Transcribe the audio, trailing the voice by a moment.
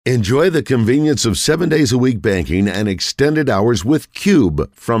Enjoy the convenience of 7 days a week banking and extended hours with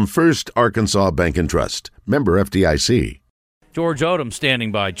Cube from First Arkansas Bank and Trust. Member FDIC. George Odum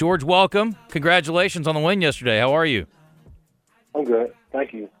standing by. George, welcome. Congratulations on the win yesterday. How are you? I'm good.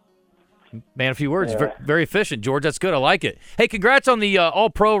 Thank you. Man, a few words. Yeah. Very efficient, George. That's good. I like it. Hey, congrats on the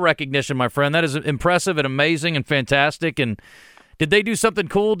All-Pro recognition, my friend. That is impressive and amazing and fantastic. And did they do something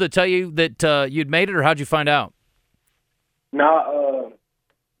cool to tell you that you'd made it, or how'd you find out? No,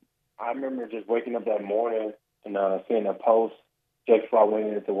 I remember just waking up that morning and seeing a post just before I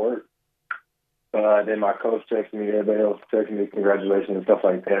went into work. Then my coach texted me, everybody else texted me congratulations and stuff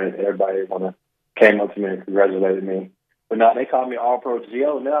like that. Everybody came up to me and congratulated me. But now they call me All-Pro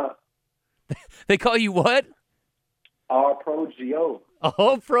GO now. They call you what? All-Pro GO.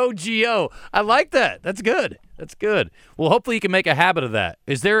 All-Pro GO. I like that. That's good. That's good. Well, hopefully you can make a habit of that.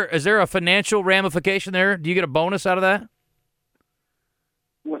 Is there a financial ramification there? Do you get a bonus out of that?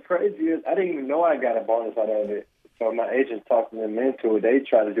 What's crazy is I didn't even know I got a bonus out of it. So my agent talked them into it. They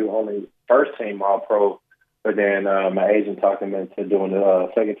try to do only first team All-Pro, but then my agent talked them into doing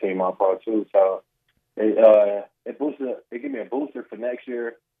the second team All-Pro too. So it boosted. It gave me a booster for next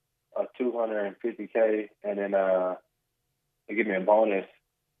year, $250K, and then it gave me a bonus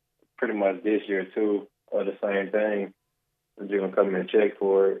pretty much this year too, the same thing. They're gonna come in and check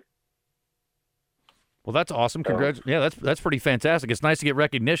for it. Well, that's awesome. Congrats. Yeah, that's pretty fantastic. It's nice to get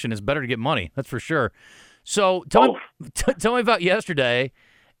recognition. It's better to get money. That's for sure. So tell me about yesterday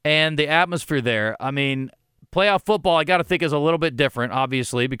and the atmosphere there. I mean, playoff football, I got to think, is a little bit different,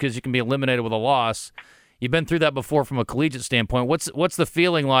 obviously, because you can be eliminated with a loss. You've been through that before from a collegiate standpoint. What's the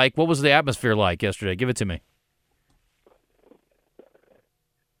feeling like? What was the atmosphere like yesterday? Give it to me.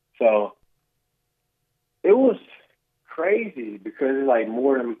 So it was crazy because it's like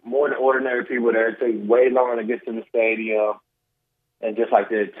more than ordinary people there. It takes way longer to get to the stadium, and just like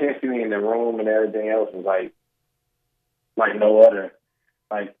the intensity in the room and everything else is like no other.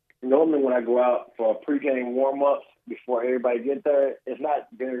 Like normally when I go out for pregame warm ups before everybody get there, it's not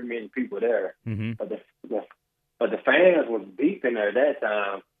very many people there. Mm-hmm. But the fans was deep in there at that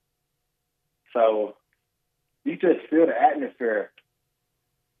time, so you just feel the atmosphere.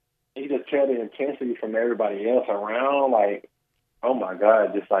 You just tell the intensity from everybody else around, like, oh my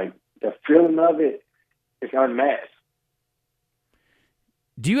God, just like the feeling of it is unmatched.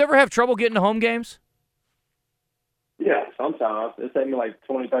 Do you ever have trouble getting to home games? Yeah, sometimes. It takes me like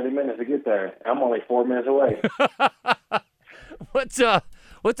 20, 30 minutes to get there. I'm only 4 minutes away.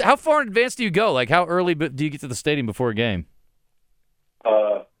 How far in advance do you go? Like, how early do you get to the stadium before a game?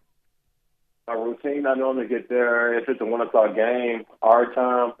 My routine, I normally get there, if it's a 1 o'clock game, our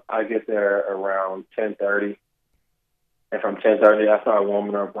time, I get there around 10:30. And from 10:30, I start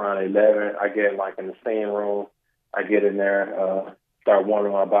warming up around 11. I get like in the steam room. I get in there, start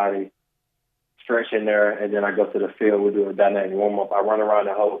warming my body, stretch in there, and then I go to the field. We do a dynamic warm-up. I run around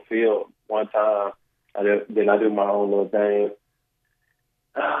the whole field one time. Then I do my own little thing.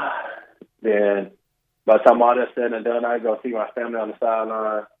 Then by the time all that's said and done, I go see my family on the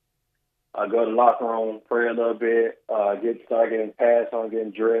sideline. I go to the locker room, pray a little bit, start getting pads on,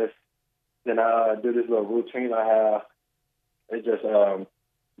 getting dressed. Then I do this little routine I have. It's just go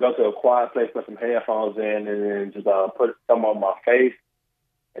to a quiet place, put some headphones in, and then just put some on my face,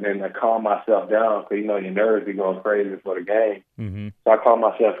 and then calm myself down because, your nerves be going crazy before the game. Mm-hmm. So I calm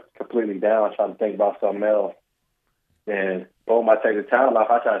myself completely down, try to think about something else. Then, boom, I take the towel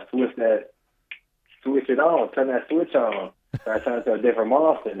off. I try to switch it on, turn that switch on. So I turn it to a different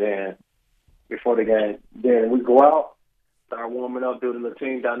monster. Then, before the game, then we go out, start warming up, do the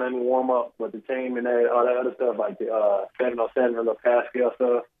team dynamic warm up with the team and all that other stuff like the 707 and the Pascal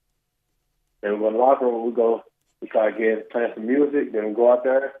stuff. Then we go in the locker room, we start playing some music, then we go out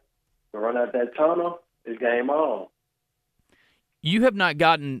there, we run out that tunnel, it's game on. You have not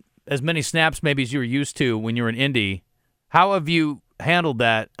gotten as many snaps maybe as you were used to when you were in Indy. How have you handled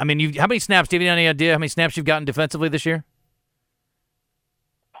that? I mean, how many snaps, do you have any idea how many snaps you've gotten defensively this year?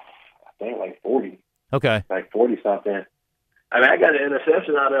 I think like 40. Okay. Like 40-something. I mean, I got an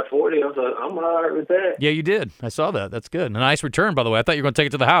interception out of that 40. I'm all right with that. Yeah, you did. I saw that. That's good. A nice return, by the way. I thought you were going to take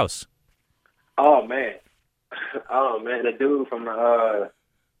it to the house. Oh, man. The dude from I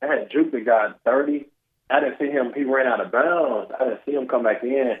had Juke that got 30. I didn't see him. He ran out of bounds. I didn't see him come back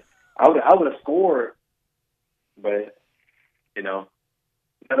in. I would have scored, but,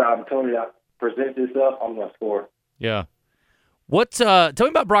 another opportunity presents itself, I'm going to score. Yeah. Tell me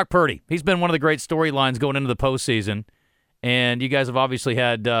about Brock Purdy. He's been one of the great storylines going into the postseason, and you guys have obviously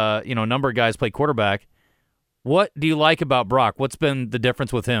had a number of guys play quarterback. What do you like about Brock? What's been the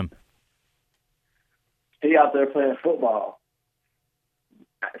difference with him? He out there playing football.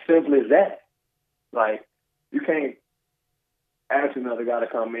 simple as that. Like, you can't ask another guy to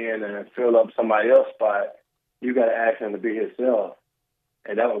come in and fill up somebody else's spot. You got to ask him to be himself.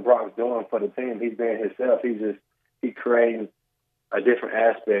 And that's what Brock's doing for the team. He's being himself. He creating a different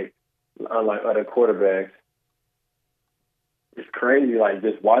aspect, unlike other quarterbacks. It's crazy, like,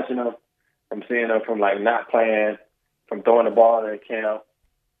 just watching him, from seeing him from, like, not playing, from throwing the ball in the camp,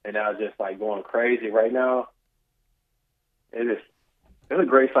 and now just, like, going crazy right now. It's a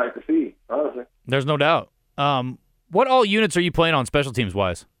great sight to see, honestly. There's no doubt. What all units are you playing on special teams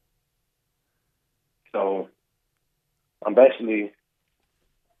wise? So I'm basically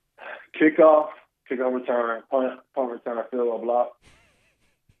kickoff return, punt return, field goal block.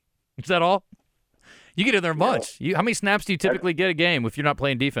 Is that all? You get in there much. How many snaps do you typically get a game if you're not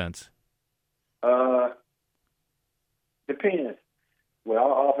playing defense? Depends. With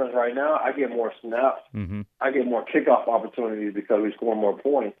our offense right now, I get more snaps. Mm-hmm. I get more kickoff opportunities because we score more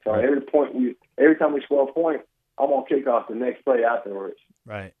points. So Right. every time we score a point, I'm on kickoff the next play afterwards.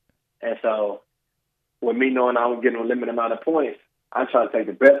 Right. And so, with me knowing I'm getting a limited amount of points, I try to take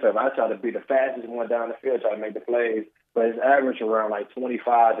the best of it. I try to be the fastest one down the field, try to make the plays. But it's average around like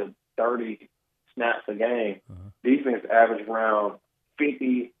 25 to 30 snaps a game. Uh-huh. Defense average around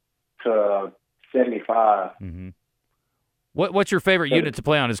 50 to 75. Mm-hmm. What's your favorite unit to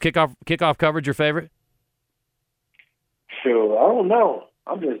play on? Is kickoff coverage your favorite? Sure, I don't know.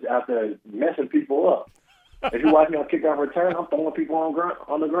 I'm just out there messing people up. If you watch me on kickoff return, I'm throwing people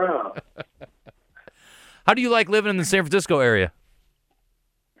on the ground. How do you like living in the San Francisco area?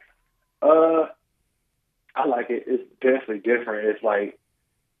 I like it. It's definitely different. It's like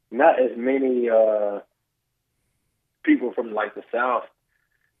not as many people from like the South.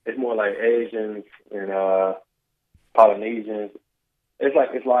 It's more like Asians and Polynesians. It's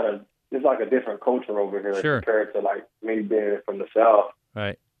like a different culture over here compared to like me being from the South.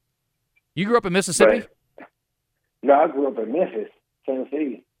 Right. You grew up in Mississippi? No, I grew up in Memphis,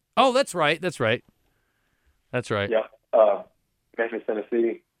 Tennessee. Oh, that's right. That's right. Yeah, Memphis,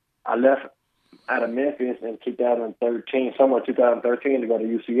 Tennessee. I left out of Memphis in 2013, somewhere 2013, to go to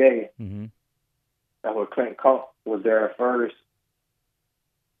UCA. Mm-hmm. That's where Clint Cook was there at first.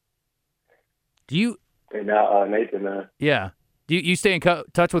 And now Nathan. Yeah. Do you stay in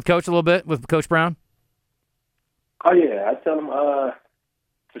touch with Coach a little bit, with Coach Brown? Oh, yeah. I tell him to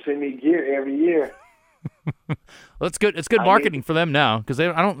send me gear every year. Well, it's good. It's good marketing for them now, because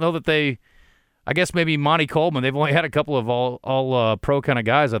I don't know that they. I guess maybe Monty Coleman. They've only had a couple of all pro kind of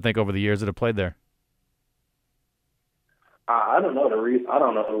guys, I think, over the years that have played there. I don't know I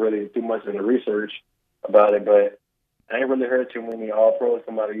don't know really too much in the research about it, but I ain't really heard too many all pros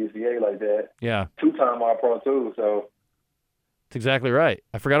come out of UCA like that. Yeah, 2-time all pro too. So that's exactly right.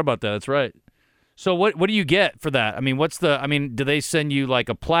 I forgot about that. That's right. So what do you get for that? I mean, do they send you like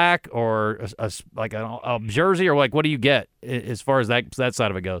a plaque or a jersey, or like what do you get as far as that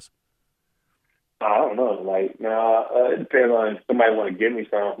side of it goes? I don't know. Like, it depends on if somebody want to give me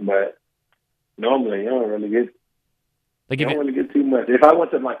something, but normally you don't really get. You don't really get too much. If I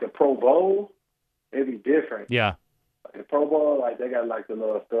went to like the Pro Bowl, it'd be different. Yeah. Like the Pro Bowl, like they got like the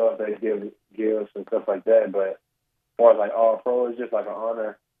little stuff they give and stuff like that. But as far as like all pro, it's just like an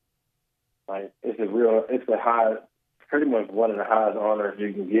honor. Like pretty much one of the highest honors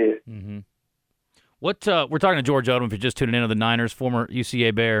you can get. Mm-hmm. We're talking to George Odum, if you're just tuning in, of the Niners, former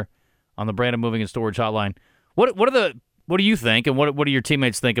UCA Bear, on the Brandon Moving and Storage Hotline. What do you think, and what do your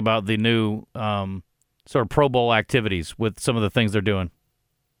teammates think about the new sort of Pro Bowl activities with some of the things they're doing?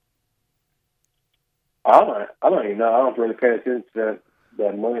 I don't even know. I don't really pay attention to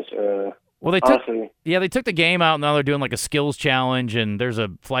that much. Well, they took the game out, and now they're doing like a skills challenge, and there's a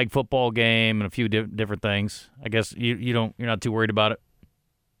flag football game and a few different things. I guess you're not too worried about it.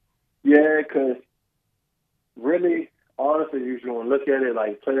 Yeah, because really, honestly, you should want to look at it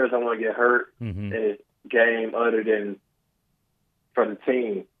like players don't want to get hurt mm-hmm. in a game other than for the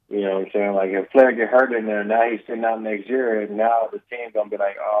team. You know what I'm saying? Like if a player get hurt in there, now he's sitting out next year, and now the team's gonna be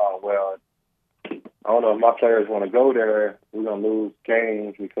like, oh well, I don't know if my players want to go there. We're gonna lose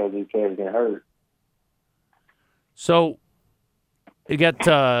games because these players get hurt. So you got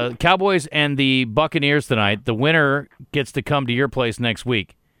Cowboys and the Buccaneers tonight. The winner gets to come to your place next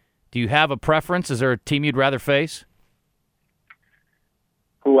week. Do you have a preference? Is there a team you'd rather face?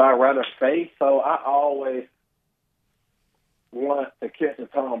 Who I'd rather face? So I always want to catch a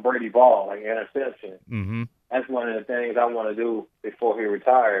Tom Brady ball, like interception. Mm-hmm. That's one of the things I want to do before he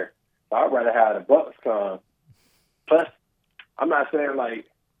retires. So I'd rather have the Bucs come. Plus, I'm not saying like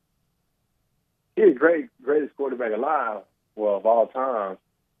he's the greatest quarterback alive, well, of all time.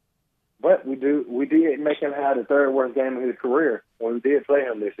 But we did make him have the third worst game of his career when we did play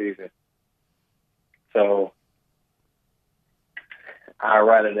him this season. So I'd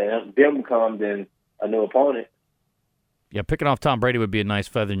rather them come than a new opponent. Yeah, picking off Tom Brady would be a nice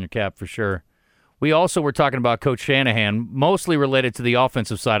feather in your cap for sure. We also were talking about Coach Shanahan, mostly related to the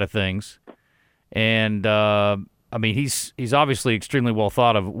offensive side of things. And, I mean, he's obviously extremely well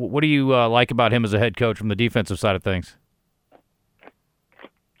thought of. What do you like about him as a head coach from the defensive side of things?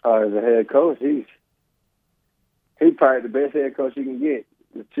 As a head coach, he's probably the best head coach you can get.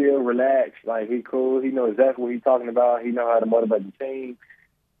 Just chill, relax. Like, he's cool. He knows exactly what he's talking about. He knows how to motivate the team.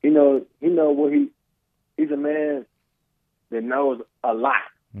 He knows what he's a man that knows a lot.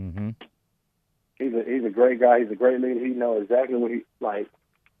 Mm-hmm. He's a great guy. He's a great leader. He knows exactly what he, like,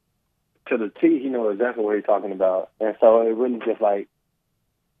 to the T, he knows exactly what he's talking about. And so it really just like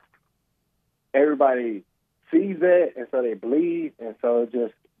everybody sees that, and so they believe, and so it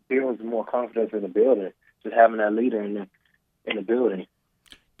just builds more confidence in the building, just having that leader in the building.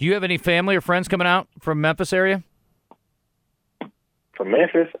 Do you have any family or friends coming out from Memphis area? From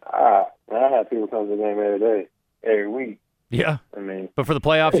Memphis, I have people come to the game every day, every week. Yeah. I mean, but for the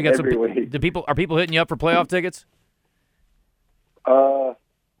playoffs, you got some. week. Are people hitting you up for playoff tickets?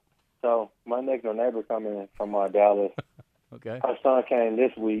 So my next door neighbor coming from Dallas. Okay. Our son came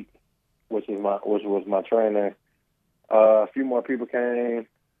this week, which was my trainer. A few more people came.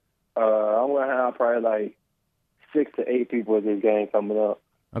 I'm gonna have probably like 6 to 8 people at this game coming up.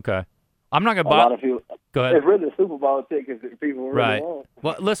 Okay. I'm not gonna buy. A lot of people. Go ahead. It's really the Super Bowl tickets that people really want.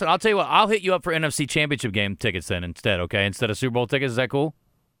 Well, listen, I'll tell you what. I'll hit you up for NFC Championship game tickets then instead. Okay, instead of Super Bowl tickets. Is that cool?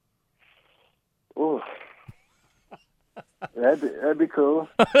 Ooh. That'd be cool.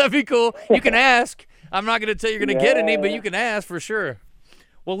 That'd be cool. You can ask. I'm not going to tell you you're going to get any, but you can ask for sure.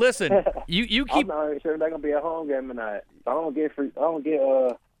 Well, listen, you keep. I'm not even sure they're going to be a home game tonight. I don't get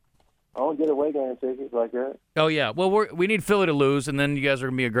away game tickets like that. Oh yeah. Well, we need Philly to lose, and then you guys are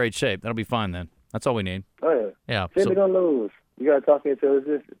going to be in great shape. That'll be fine then. That's all we need. Oh yeah. Yeah. Philly gonna lose. You got to talk into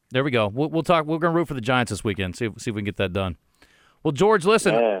existence. There we go. We'll talk. We're going to root for the Giants this weekend. See if we can get that done. Well, George,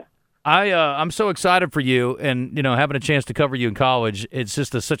 listen. Man. I'm so excited for you, and having a chance to cover you in college. It's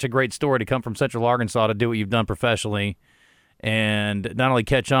just such a great story to come from Central Arkansas to do what you've done professionally, and not only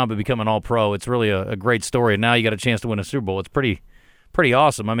catch on but become an All-Pro. It's really a great story, and now you got a chance to win a Super Bowl. It's pretty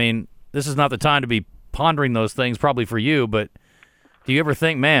awesome. I mean, this is not the time to be pondering those things, probably for you, but do you ever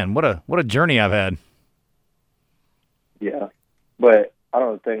think, man, what a journey I've had? Yeah, but I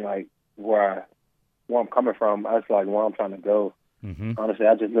don't think like where I'm coming from. That's like where I'm trying to go. Mm-hmm. Honestly,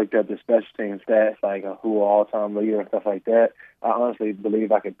 I just looked at the special team stats, like who are all-time leader and stuff like that. I honestly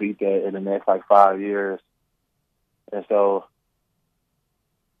believe I could beat that in the next, 5 years. And so,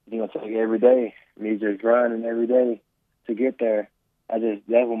 take every day, me just grinding every day to get there. That's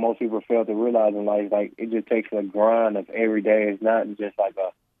what most people fail to realize in life. Like, it just takes a grind of every day. It's not just like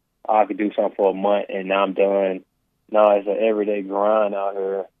I could do something for a month and now I'm done. No, it's an everyday grind out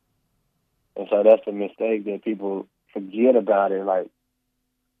here. And so that's the mistake that people forget about it. Like,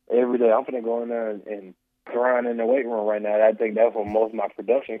 every day, I'm going to go in there and grind in the weight room right now. I think that's where most of my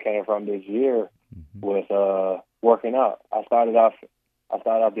production came from this year, was working out. I started off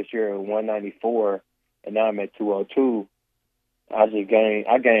this year at 194, and now I'm at 202. I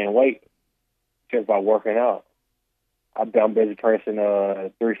gained weight just by working out. I'm busy pressing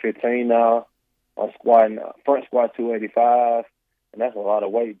 315 now. I'm squatting front squat 285, and that's a lot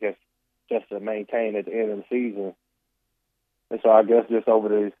of weight just to maintain at the end of the season. And so I guess just over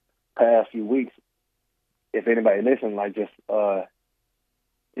these past few weeks, if anybody listens,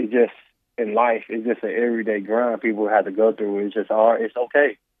 it's just in life, it's just an everyday grind people have to go through. It's just hard. It's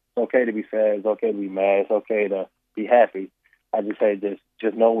okay. It's okay to be sad. It's okay to be mad. It's okay to be happy. I just say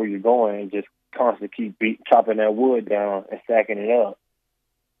just know where you're going and just constantly keep chopping that wood down and stacking it up.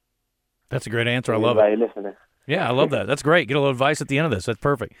 That's a great answer. I love it. Listening. Yeah, I love that. That's great. Get a little advice at the end of this. That's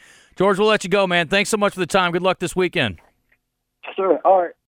perfect. George, we'll let you go, man. Thanks so much for the time. Good luck this weekend. Sure. All right.